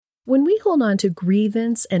When we hold on to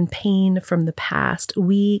grievance and pain from the past,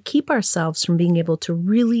 we keep ourselves from being able to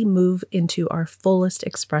really move into our fullest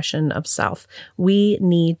expression of self. We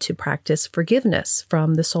need to practice forgiveness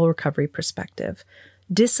from the soul recovery perspective,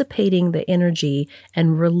 dissipating the energy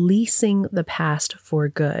and releasing the past for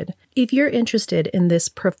good. If you're interested in this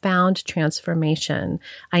profound transformation,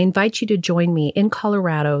 I invite you to join me in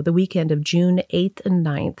Colorado the weekend of June 8th and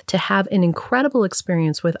 9th to have an incredible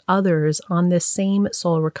experience with others on this same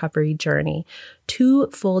soul recovery journey.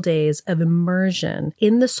 2 full days of immersion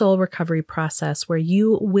in the soul recovery process where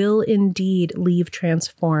you will indeed leave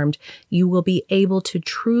transformed. You will be able to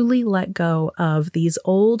truly let go of these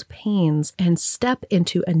old pains and step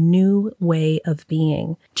into a new way of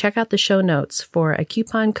being. Check out the show notes for a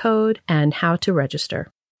coupon code and how to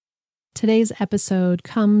register. Today's episode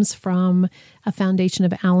comes from a foundation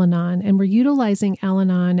of Al-Anon, and we're utilizing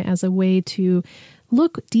Al-Anon as a way to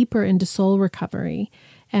look deeper into soul recovery.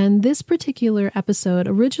 And this particular episode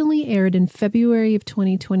originally aired in February of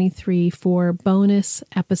 2023 for bonus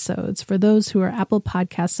episodes for those who are Apple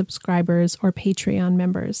Podcast subscribers or Patreon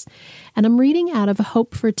members. And I'm reading out of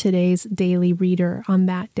Hope for Today's Daily Reader on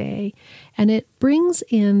that day. And it brings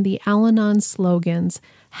in the Al-Anon slogans,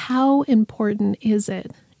 "How important is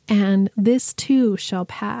it?" And "This too shall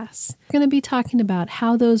pass." We're going to be talking about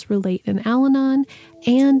how those relate in Al-Anon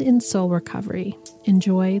and in soul recovery.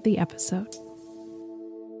 Enjoy the episode.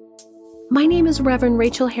 My name is Reverend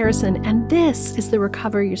Rachel Harrison, and this is the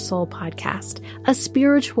Recover Your Soul podcast, a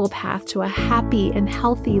spiritual path to a happy and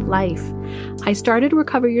healthy life. I started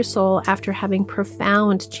Recover Your Soul after having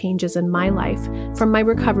profound changes in my life from my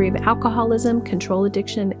recovery of alcoholism, control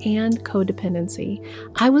addiction, and codependency.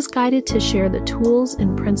 I was guided to share the tools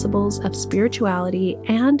and principles of spirituality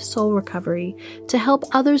and soul recovery to help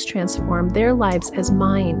others transform their lives as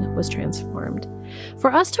mine was transformed.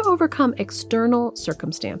 For us to overcome external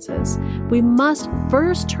circumstances, we must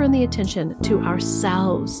first turn the attention to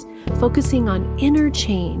ourselves, focusing on inner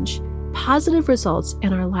change. Positive results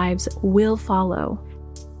in our lives will follow.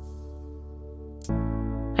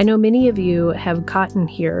 I know many of you have gotten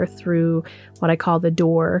here through what I call the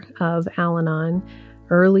door of Al-Anon.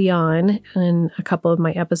 Early on in a couple of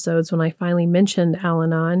my episodes, when I finally mentioned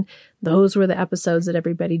Al-Anon, those were the episodes that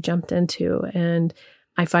everybody jumped into. And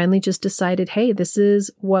I finally just decided, hey, this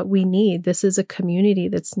is what we need. This is a community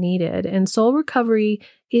that's needed. And soul recovery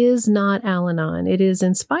is not Al-Anon. It is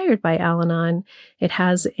inspired by Al-Anon. It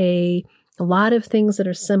has a lot of things that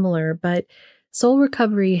are similar, but soul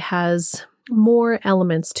recovery has more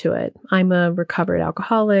elements to it. I'm a recovered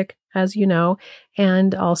alcoholic, as you know,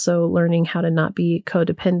 and also learning how to not be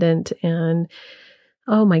codependent and,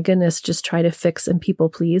 oh my goodness, just try to fix and people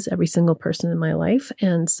please every single person in my life.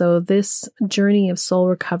 And so this journey of soul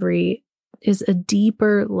recovery is a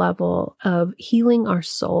deeper level of healing our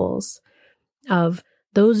souls, of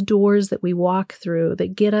those doors that we walk through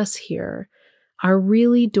that get us here are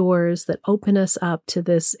really doors that open us up to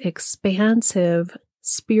this expansive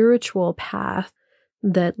spiritual path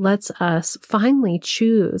that lets us finally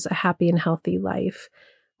choose a happy and healthy life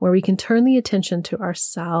where we can turn the attention to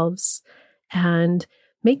ourselves and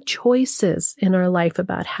make choices in our life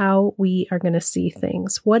about how we are going to see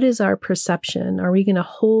things. What is our perception? Are we going to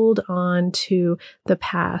hold on to the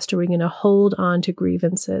past? Are we going to hold on to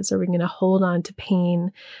grievances? Are we going to hold on to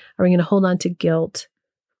pain? Are we going to hold on to guilt?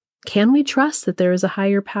 Can we trust that there is a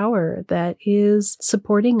higher power that is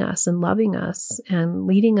supporting us and loving us and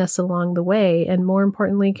leading us along the way? And more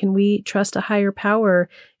importantly, can we trust a higher power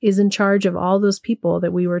is in charge of all those people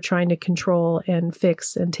that we were trying to control and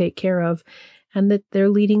fix and take care of, and that they're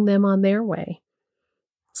leading them on their way?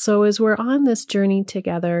 So as we're on this journey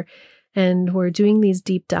together and we're doing these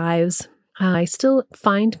deep dives, I still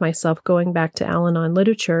find myself going back to Al-Anon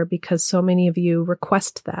literature because so many of you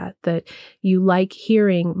request that you like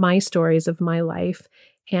hearing my stories of my life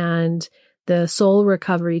and the soul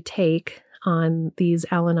recovery take on these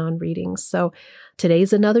Al-Anon readings. So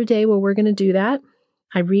today's another day where we're going to do that.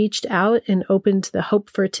 I reached out and opened the Hope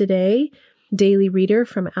for Today Daily Reader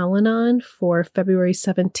from Al-Anon for February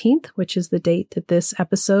 17th, which is the date that this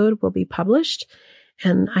episode will be published.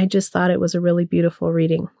 And I just thought it was a really beautiful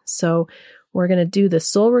reading. So we're going to do the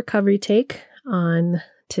soul recovery take on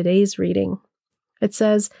today's reading. It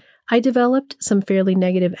says, I developed some fairly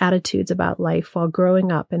negative attitudes about life while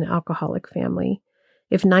growing up in an alcoholic family.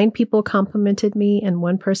 If 9 people complimented me and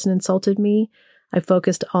 1 person insulted me, I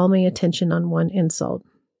focused all my attention on one insult.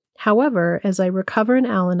 However, as I recover in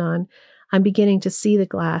Al-Anon, I'm beginning to see the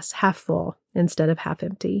glass half full instead of half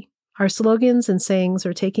empty. Our slogans and sayings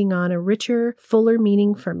are taking on a richer, fuller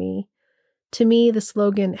meaning for me. To me, the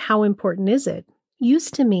slogan, "How important is it?"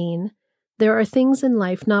 used to mean, There are things in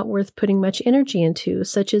life not worth putting much energy into,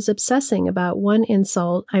 such as obsessing about one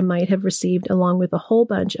insult I might have received along with a whole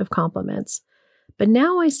bunch of compliments. But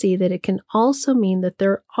now I see that it can also mean that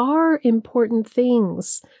there are important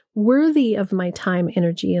things worthy of my time,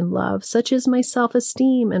 energy, and love, such as my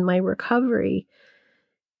self-esteem and my recovery.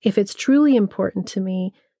 If it's truly important to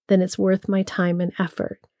me, then it's worth my time and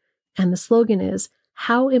effort. And the slogan is,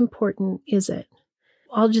 how important is it?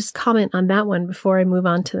 I'll just comment on that one before I move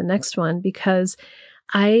on to the next one, because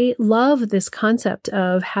I love this concept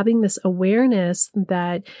of having this awareness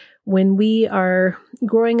that when we are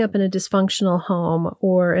growing up in a dysfunctional home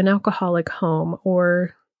or an alcoholic home,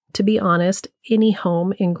 or to be honest, any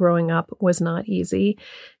home in growing up was not easy.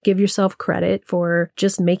 Give yourself credit for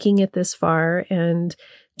just making it this far, and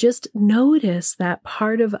just notice that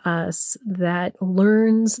part of us that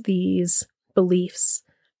learns these beliefs,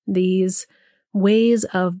 these ways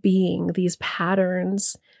of being, these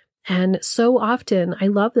patterns. And so often, I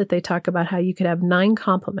love that they talk about how you could have 9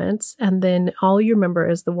 compliments and then all you remember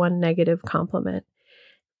is the one negative compliment.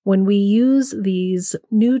 When we use these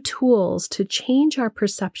new tools to change our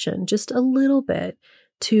perception just a little bit,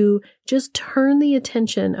 to just turn the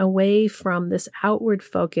attention away from this outward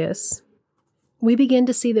focus, we begin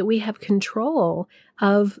to see that we have control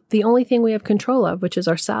of the only thing we have control of, which is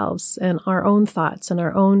ourselves and our own thoughts and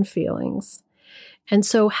our own feelings. And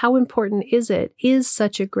so how important is it is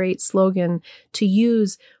such a great slogan to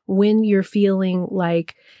use when you're feeling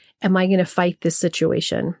like, am I going to fight this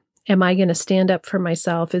situation? Am I going to stand up for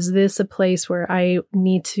myself? Is this a place where I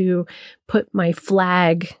need to put my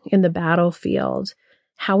flag in the battlefield?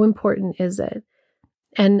 How important is it?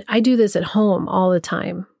 And I do this at home all the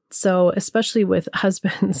time. So especially with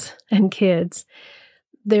husbands and kids,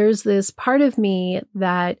 there's this part of me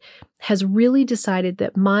that has really decided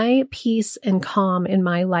that my peace and calm in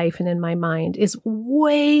my life and in my mind is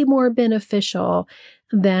way more beneficial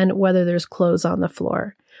than whether there's clothes on the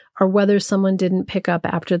floor or whether someone didn't pick up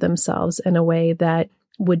after themselves in a way that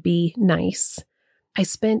would be nice. I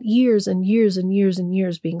spent years and years and years and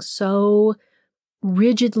years being so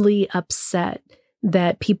rigidly upset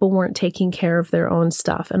that people weren't taking care of their own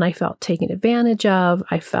stuff. And I felt taken advantage of.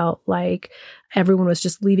 I felt like everyone was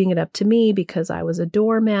just leaving it up to me because I was a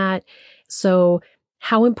doormat. So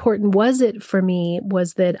how important was it for me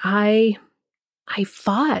was that I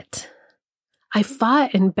fought. I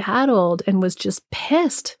fought and battled and was just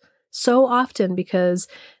pissed so often because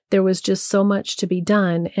there was just so much to be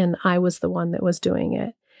done and I was the one that was doing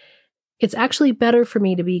it. It's actually better for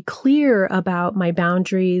me to be clear about my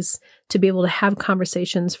boundaries, to be able to have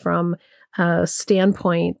conversations from a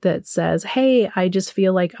standpoint that says, hey, I just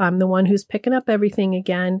feel like I'm the one who's picking up everything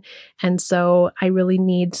again. And so I really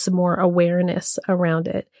need some more awareness around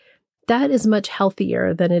it. That is much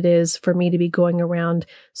healthier than it is for me to be going around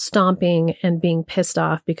stomping and being pissed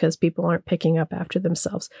off because people aren't picking up after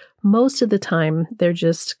themselves. Most of the time, they're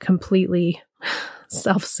just completely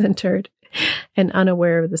self-centered and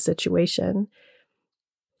unaware of the situation.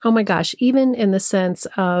 Oh my gosh, even in the sense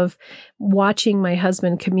of watching my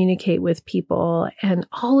husband communicate with people and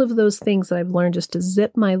all of those things that I've learned just to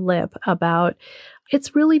zip my lip about,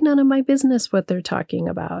 it's really none of my business what they're talking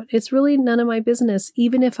about. It's really none of my business.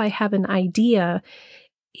 Even if I have an idea,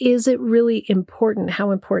 is it really important?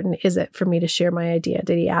 How important is it for me to share my idea?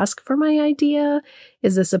 Did he ask for my idea?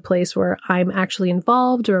 Is this a place where I'm actually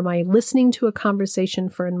involved, or am I listening to a conversation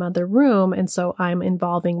for another room? And so I'm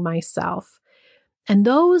involving myself. And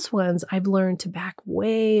those ones I've learned to back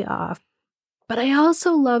way off. But I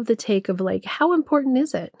also love the take of like, how important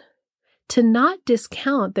is it? To not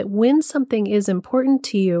discount that when something is important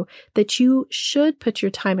to you, that you should put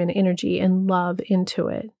your time and energy and love into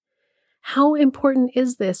it. How important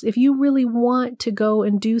is this? If you really want to go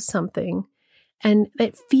and do something and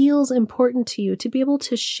it feels important to you, to be able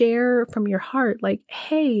to share from your heart, like,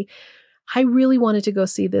 hey, I really wanted to go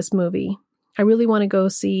see this movie. I really want to go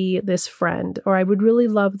see this friend, or I would really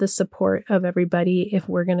love the support of everybody if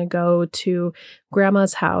we're going to go to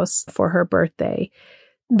grandma's house for her birthday.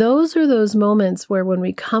 Those are those moments where when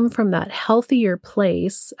we come from that healthier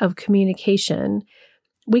place of communication,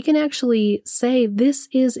 we can actually say, this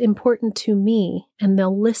is important to me, and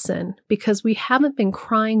they'll listen because we haven't been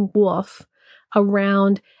crying wolf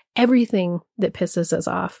around everything that pisses us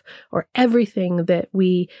off or everything that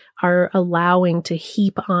we are allowing to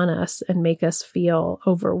heap on us and make us feel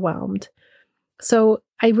overwhelmed. So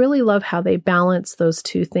I really love how they balance those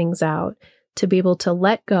two things out, to be able to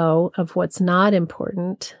let go of what's not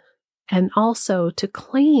important and also to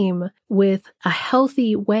claim with a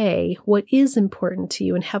healthy way what is important to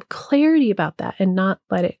you and have clarity about that and not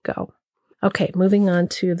let it go. Okay, moving on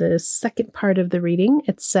to the second part of the reading.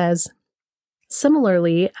 It says,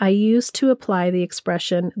 Similarly, I used to apply the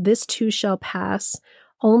expression, "this too shall pass,"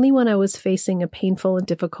 only when I was facing a painful and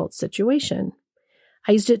difficult situation.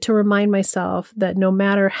 I used it to remind myself that no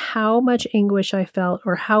matter how much anguish I felt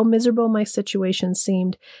or how miserable my situation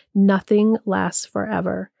seemed, nothing lasts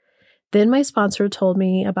forever. Then my sponsor told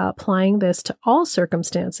me about applying this to all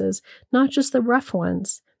circumstances, not just the rough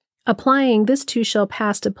ones. Applying "this too shall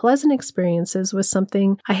pass" to pleasant experiences was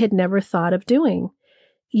something I had never thought of doing.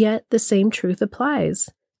 Yet the same truth applies.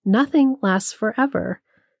 Nothing lasts forever,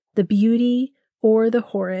 the beauty or the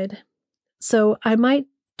horrid. So I might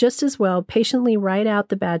just as well patiently ride out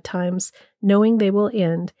the bad times, knowing they will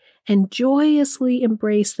end, and joyously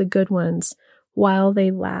embrace the good ones while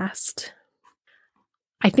they last.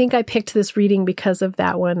 I think I picked this reading because of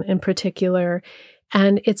that one in particular,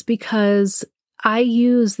 and it's because I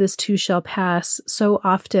use "this too shall pass" so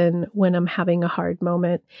often when I'm having a hard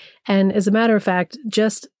moment. And as a matter of fact, I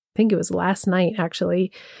think it was last night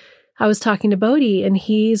actually, I was talking to Bodhi and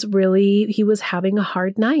he was having a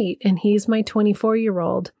hard night, and he's my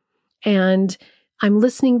 24-year-old. And I'm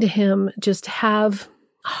listening to him just have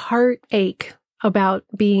heartache about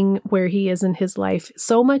being where he is in his life.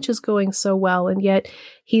 So much is going so well, and yet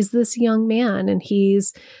he's this young man and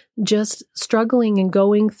he's just struggling and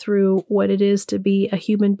going through what it is to be a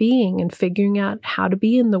human being and figuring out how to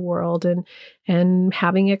be in the world and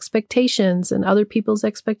having expectations and other people's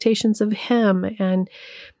expectations of him. And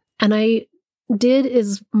I did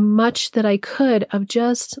as much that I could of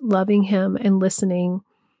just loving him and listening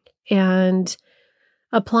and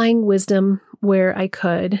applying wisdom where I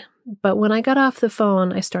could. But when I got off the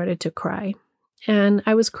phone, I started to cry. And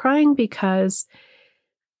I was crying because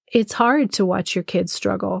it's hard to watch your kids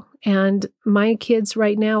struggle. And my kids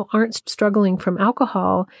right now aren't struggling from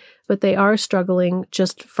alcohol, but they are struggling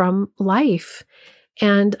just from life.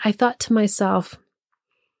 And I thought to myself,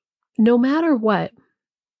 no matter what,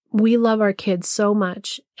 we love our kids so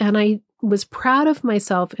much. And I was proud of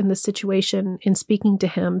myself in the situation in speaking to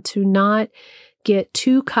him to not get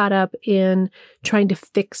too caught up in trying to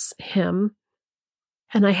fix him.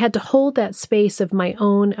 And I had to hold that space of my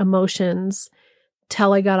own emotions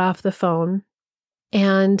till I got off the phone.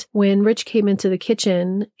 And when Rich came into the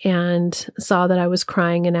kitchen and saw that I was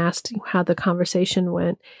crying and asked how the conversation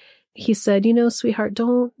went, he said, "Sweetheart,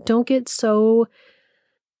 don't get so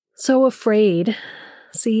afraid."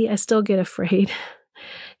 See, I still get afraid.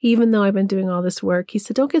 Even though I've been doing all this work, he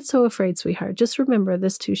said, "Don't get so afraid, sweetheart. Just remember,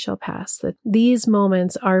 this too shall pass, that these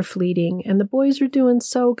moments are fleeting and the boys are doing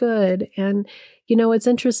so good." And, it's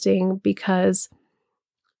interesting because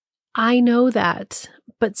I know that,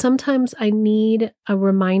 but sometimes I need a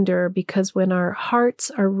reminder, because when our hearts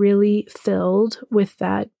are really filled with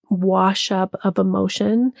that wash up of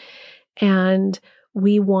emotion and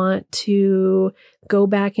we want to go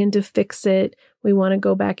back into fix it, we want to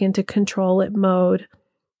go back into control it mode,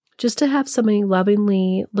 just to have somebody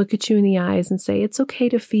lovingly look at you in the eyes and say, it's okay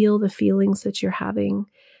to feel the feelings that you're having.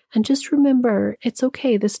 And just remember, it's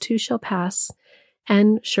okay. This too shall pass.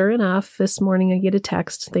 And sure enough, this morning I get a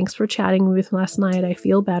text. "Thanks for chatting with me last night. I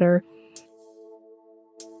feel better."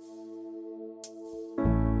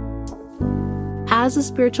 As a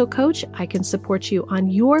spiritual coach, I can support you on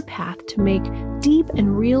your path to make deep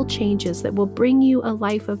and real changes that will bring you a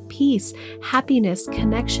life of peace, happiness,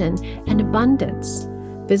 connection, and abundance.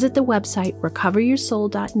 Visit the website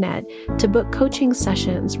recoveryoursoul.net to book coaching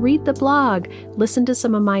sessions, read the blog, listen to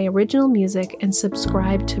some of my original music, and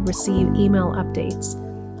subscribe to receive email updates.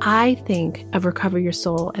 I think of Recover Your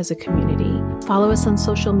Soul as a community. Follow us on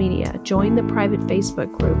social media, join the private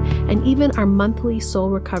Facebook group, and even our monthly soul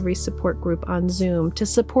recovery support group on Zoom to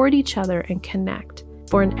support each other and connect.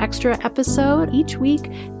 For an extra episode each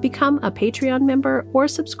week, become a Patreon member or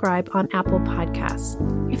subscribe on Apple Podcasts.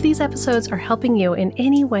 If these episodes are helping you in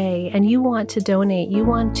any way and you want to donate, you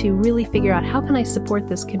want to really figure out how can I support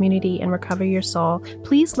this community and recover your soul,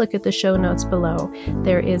 please look at the show notes below.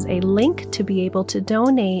 There is a link to be able to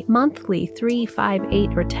donate monthly, $3, $5,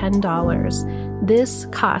 $8, or $10. This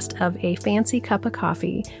cost of a fancy cup of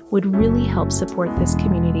coffee would really help support this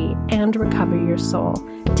community and recover your soul.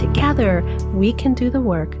 Together, we can do the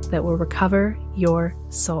work that will recover your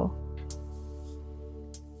soul.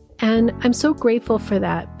 And I'm so grateful for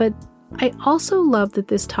that. But I also love that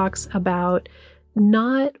this talks about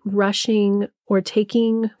not rushing or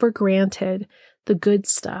taking for granted the good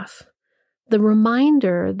stuff. The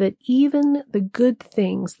reminder that even the good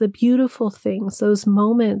things, the beautiful things, those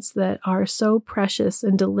moments that are so precious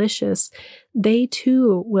and delicious, they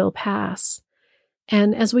too will pass.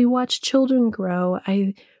 And as we watch children grow,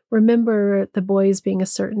 I remember the boys being a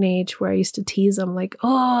certain age where I used to tease them like,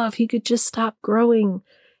 "Oh, if you could just stop growing."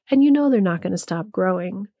 and they're not going to stop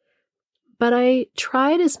growing. But I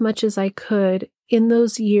tried as much as I could in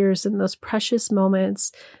those years, in those precious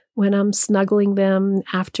moments when I'm snuggling them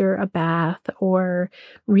after a bath or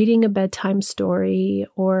reading a bedtime story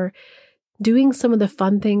or doing some of the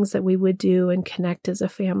fun things that we would do and connect as a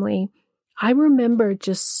family. I remember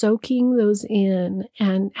just soaking those in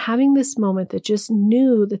and having this moment that just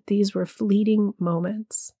knew that these were fleeting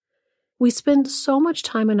moments. We spend so much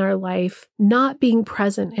time in our life not being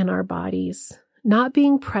present in our bodies, not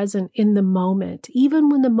being present in the moment, even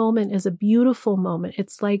when the moment is a beautiful moment.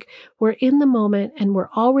 It's like we're in the moment and we're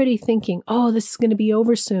already thinking, oh, this is going to be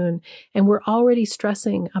over soon. And we're already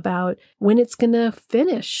stressing about when it's going to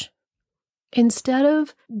finish. Instead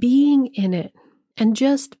of being in it and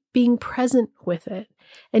just being present with it.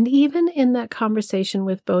 And even in that conversation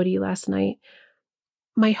with Bodhi last night,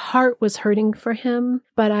 my heart was hurting for him,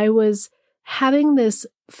 but I was having this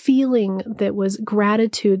feeling that was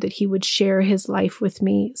gratitude that he would share his life with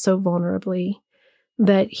me so vulnerably,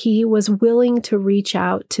 that he was willing to reach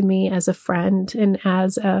out to me as a friend and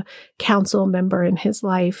as a council member in his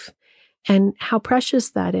life, and how precious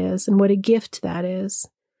that is and what a gift that is.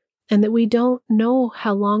 And that we don't know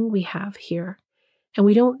how long we have here. And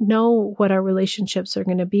we don't know what our relationships are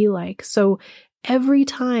going to be like. So every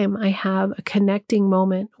time I have a connecting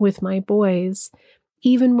moment with my boys,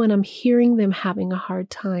 even when I'm hearing them having a hard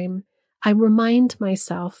time, I remind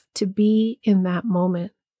myself to be in that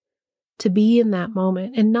moment,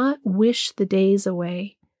 and not wish the days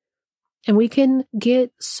away. And we can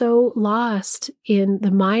get so lost in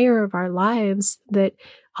the mire of our lives that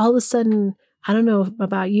all of a sudden, I don't know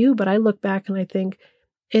about you, but I look back and I think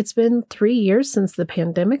it's been 3 years since the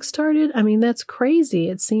pandemic started. I mean, that's crazy.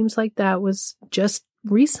 It seems like that was just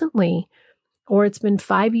recently. Or it's been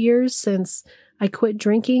 5 years since I quit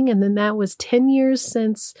drinking. And then that was 10 years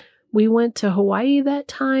since we went to Hawaii that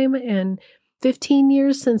time. And 15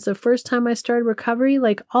 years since the first time I started recovery.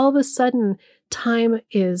 Like all of a sudden, time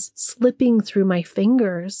is slipping through my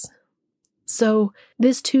fingers. So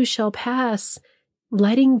this too shall pass.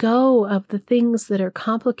 Letting go of the things that are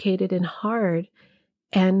complicated and hard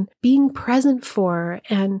and being present for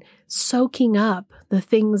and soaking up the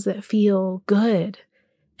things that feel good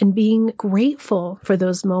and being grateful for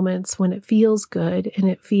those moments when it feels good and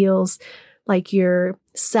it feels like you're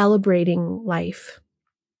celebrating life.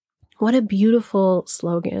 What a beautiful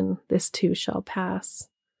slogan, this too shall pass.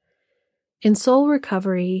 In soul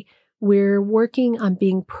recovery, we're working on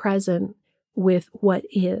being present with what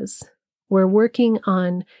is. We're working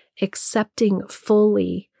on accepting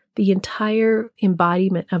fully the entire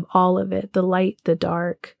embodiment of all of it, the light, the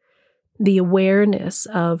dark, the awareness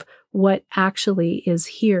of what actually is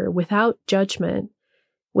here without judgment,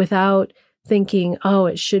 without thinking, oh,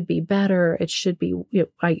 it should be better, it should be,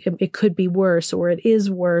 it could be worse, or it is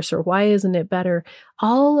worse, or why isn't it better?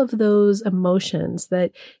 All of those emotions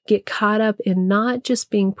that get caught up in not just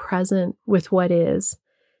being present with what is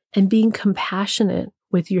and being compassionate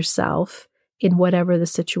with yourself in whatever the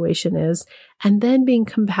situation is, and then being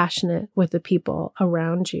compassionate with the people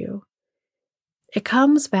around you. It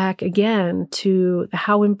comes back again to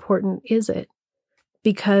how important is it?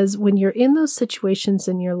 Because when you're in those situations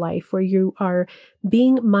in your life where you are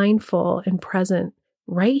being mindful and present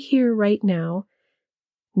right here, right now,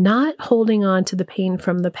 not holding on to the pain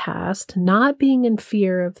from the past, not being in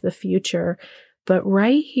fear of the future, but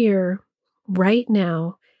right here, right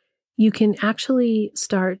now, you can actually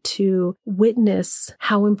start to witness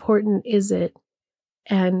how important is it,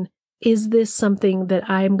 and is this something that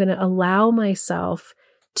I'm going to allow myself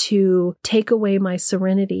to take away my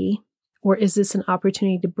serenity, or is this an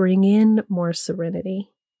opportunity to bring in more serenity?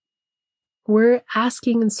 We're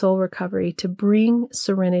asking in soul recovery to bring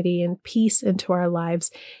serenity and peace into our lives,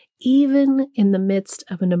 even in the midst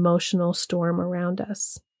of an emotional storm around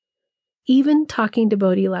us. Even talking to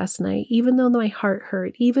Bodhi last night, even though my heart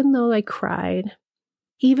hurt, even though I cried,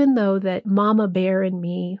 even though that mama bear in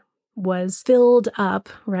me was filled up,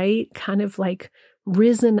 right? Kind of like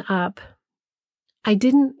risen up. I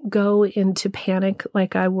didn't go into panic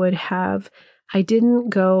like I would have. I didn't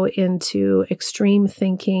go into extreme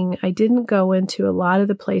thinking. I didn't go into a lot of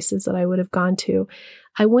the places that I would have gone to.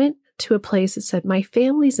 I went to a place that said, my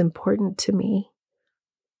family's important to me.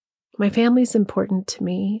 My family's important to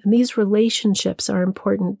me, and these relationships are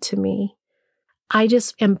important to me. I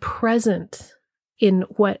just am present in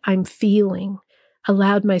what I'm feeling,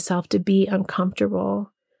 allowed myself to be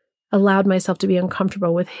uncomfortable,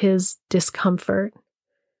 with his discomfort.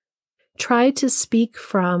 Try to speak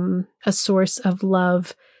from a source of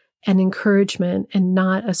love and encouragement and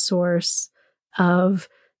not a source of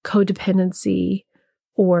codependency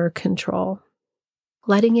or control.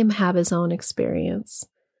 letting him have his own experience,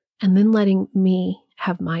 and then letting me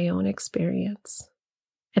have my own experience.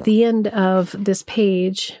 At the end of this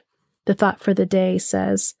page, the thought for the day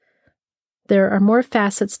says, "There are more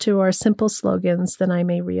facets to our simple slogans than I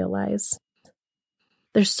may realize."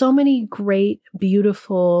 There's so many great,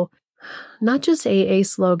 beautiful, not just AA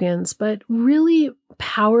slogans, but really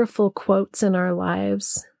powerful quotes in our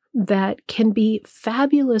lives that can be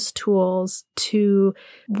fabulous tools to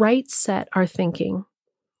right set our thinking.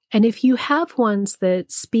 And if you have ones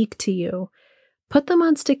that speak to you, put them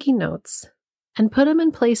on sticky notes and put them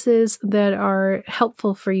in places that are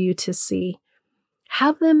helpful for you to see.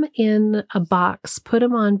 Have them in a box, put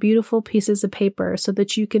them on beautiful pieces of paper so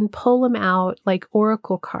that you can pull them out like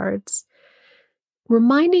oracle cards.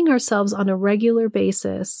 Reminding ourselves on a regular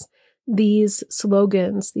basis these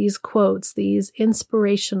slogans, these quotes, these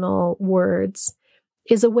inspirational words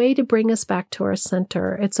is a way to bring us back to our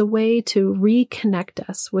center. It's a way to reconnect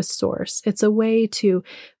us with Source. It's a way to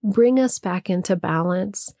bring us back into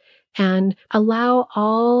balance and allow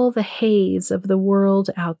all the haze of the world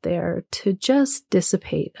out there to just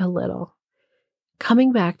dissipate a little.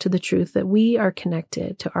 Coming back to the truth that we are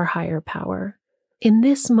connected to our higher power. In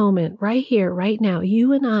this moment, right here, right now,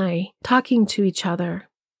 you and I talking to each other.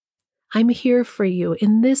 I'm here for you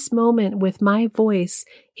in this moment with my voice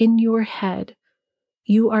in your head.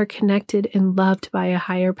 You are connected and loved by a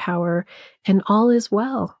higher power, and all is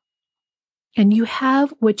well. And you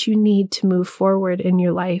have what you need to move forward in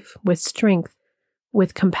your life with strength,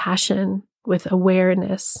 with compassion, with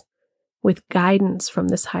awareness, with guidance from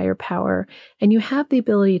this higher power. And you have the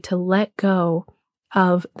ability to let go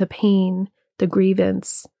of the pain, the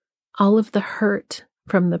grievance, all of the hurt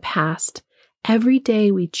from the past. Every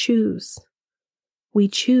day we choose. We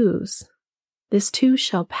choose. This too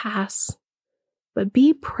shall pass. But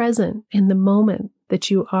be present in the moment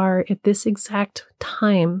that you are at this exact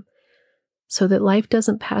time so that life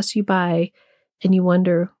doesn't pass you by and you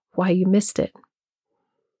wonder why you missed it.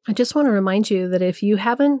 I just want to remind you that if you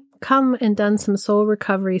haven't come and done some soul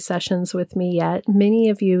recovery sessions with me yet, many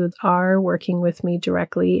of you are working with me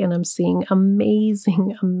directly, and I'm seeing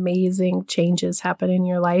amazing, amazing changes happen in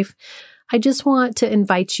your life. I just want to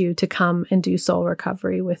invite you to come and do soul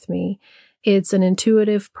recovery with me. It's an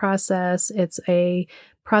intuitive process. It's a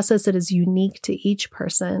process that is unique to each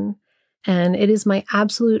person. And it is my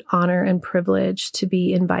absolute honor and privilege to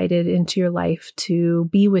be invited into your life to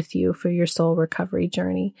be with you for your soul recovery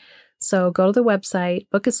journey. So go to the website,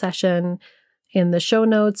 book a session. In the show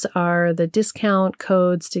notes are the discount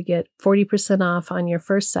codes to get 40% off on your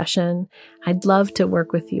first session. I'd love to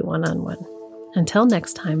work with you one-on-one. Until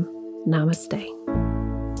next time, namaste.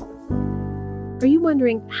 Are you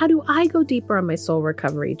wondering, how do I go deeper on my soul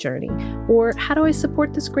recovery journey? Or how do I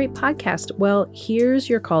support this great podcast? Well, here's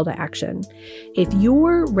your call to action. If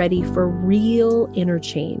you're ready for real inner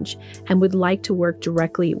change and would like to work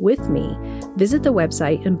directly with me, visit the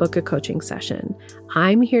website and book a coaching session.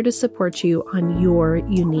 I'm here to support you on your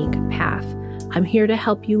unique path. I'm here to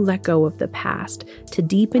help you let go of the past, to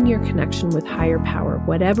deepen your connection with higher power,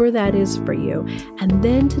 whatever that is for you, and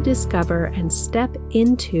then to discover and step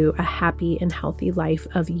into a happy and healthy life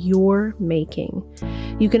of your making.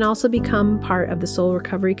 You can also become part of the Soul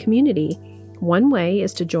Recovery community. One way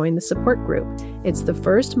is to join the support group. It's the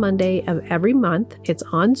first Monday of every month. It's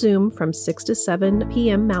on Zoom from 6 to 7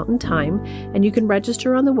 p.m. Mountain Time, and you can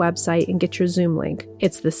register on the website and get your Zoom link.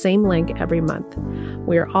 It's the same link every month.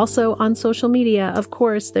 We're also on social media. Of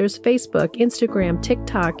course, there's Facebook, Instagram,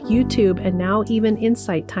 TikTok, YouTube, and now even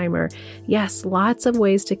Insight Timer. Yes, lots of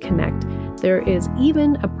ways to connect. There is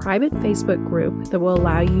even a private Facebook group that will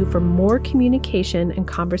allow you for more communication and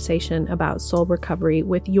conversation about soul recovery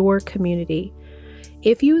with your community.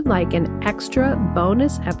 If you'd like an extra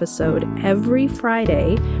bonus episode every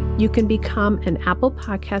Friday, you can become an Apple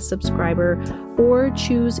Podcast subscriber or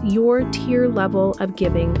choose your tier level of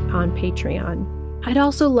giving on Patreon. I'd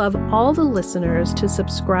also love all the listeners to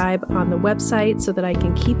subscribe on the website so that I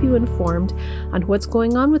can keep you informed on what's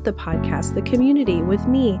going on with the podcast, the community, with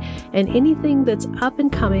me, and anything that's up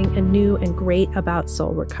and coming and new and great about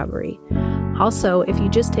soul recovery. Also, if you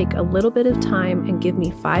just take a little bit of time and give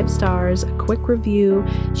me 5 stars, a quick review,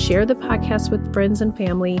 share the podcast with friends and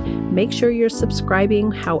family, make sure you're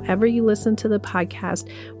subscribing however you listen to the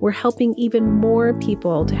podcast, we're helping even more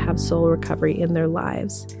people to have soul recovery in their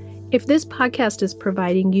lives. If this podcast is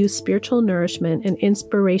providing you spiritual nourishment and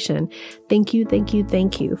inspiration, thank you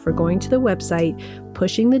for going to the website,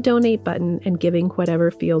 pushing the donate button, and giving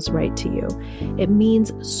whatever feels right to you. It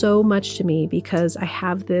means so much to me because I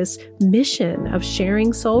have this mission of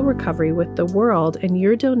sharing soul recovery with the world, and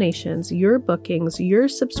your donations, your bookings, your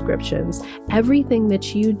subscriptions, everything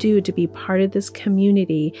that you do to be part of this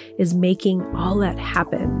community is making all that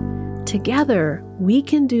happen. Together, we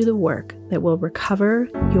can do the work that will recover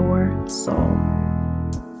your soul.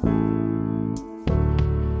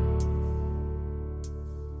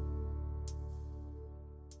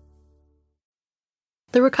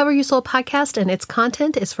 The Recover Your Soul podcast and its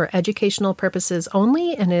content is for educational purposes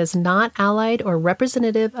only and is not allied or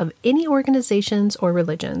representative of any organizations or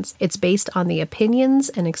religions. It's based on the opinions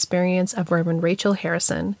and experience of Reverend Rachel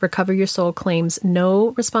Harrison. Recover Your Soul claims no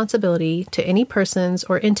responsibility to any persons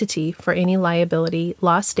or entity for any liability,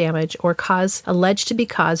 loss, damage, or cause alleged to be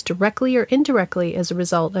caused directly or indirectly as a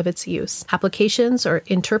result of its use. Applications or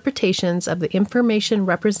interpretations of the information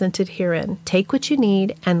represented herein. Take what you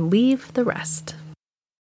need and leave the rest.